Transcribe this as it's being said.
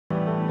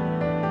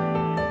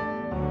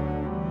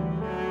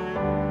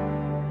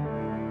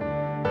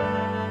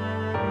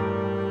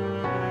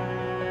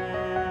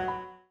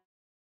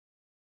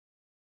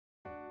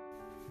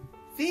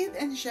Feed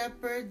and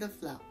shepherd the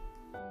flock.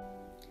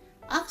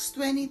 Acts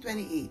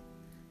 20:28.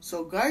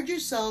 So guard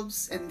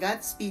yourselves and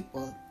God's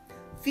people.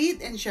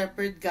 Feed and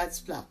shepherd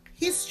God's flock,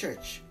 His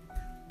church,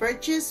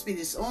 purchased with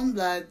His own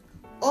blood,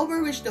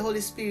 over which the Holy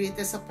Spirit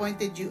has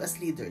appointed you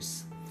as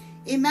leaders.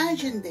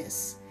 Imagine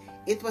this.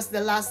 It was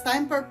the last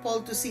time for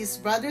Paul to see his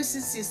brothers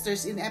and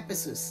sisters in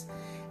Ephesus,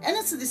 and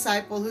as a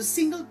disciple whose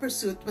single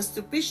pursuit was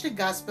to preach the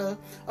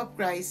gospel of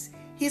Christ,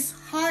 his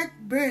heart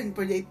burned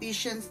for the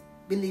Ephesian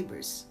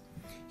believers.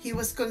 He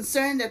was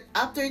concerned that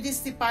after this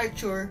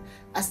departure,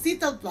 as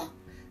little flock,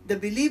 the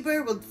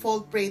believer would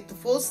fall prey to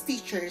false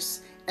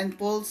teachers and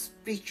false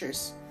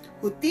preachers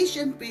who teach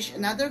and preach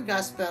another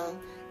gospel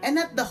and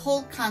not the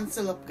whole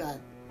counsel of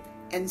God.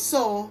 And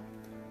so,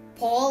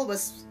 Paul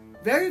was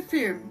very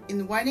firm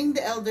in warning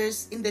the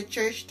elders in the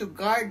church to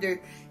guard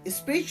their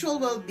spiritual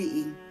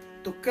well-being,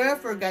 to care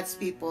for God's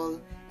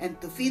people,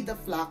 and to feed the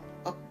flock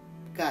of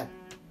God.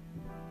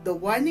 The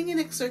warning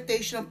and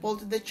exhortation of Paul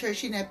to the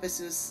church in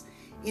Ephesus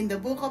in the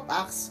book of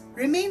Acts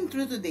remain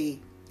true today.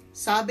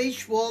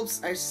 Savage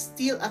wolves are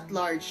still at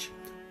large,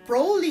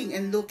 prowling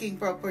and looking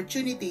for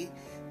opportunity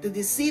to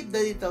deceive the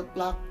little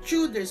flock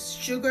through their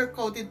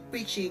sugar-coated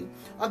preaching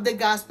of the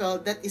gospel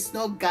that is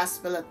no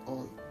gospel at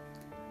all.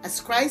 As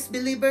Christ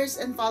believers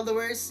and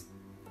followers,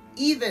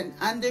 even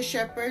under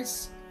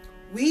shepherds,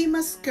 we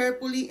must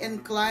carefully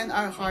incline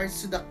our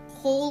hearts to the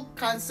whole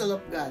counsel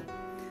of God.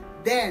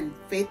 Then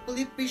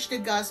faithfully preach the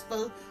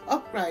gospel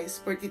of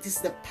Christ, for it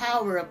is the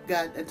power of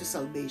God unto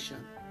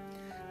salvation.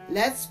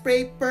 Let's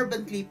pray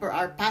fervently for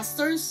our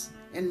pastors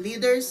and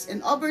leaders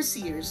and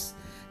overseers,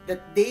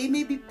 that they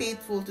may be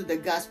faithful to the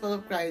gospel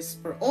of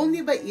Christ, for only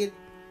by it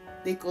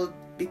they could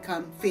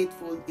become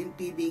faithful in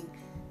feeding,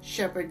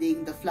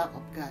 shepherding the flock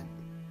of God.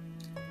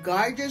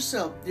 Guard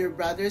yourself, dear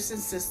brothers and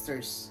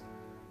sisters,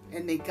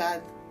 and may God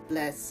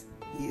bless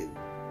you.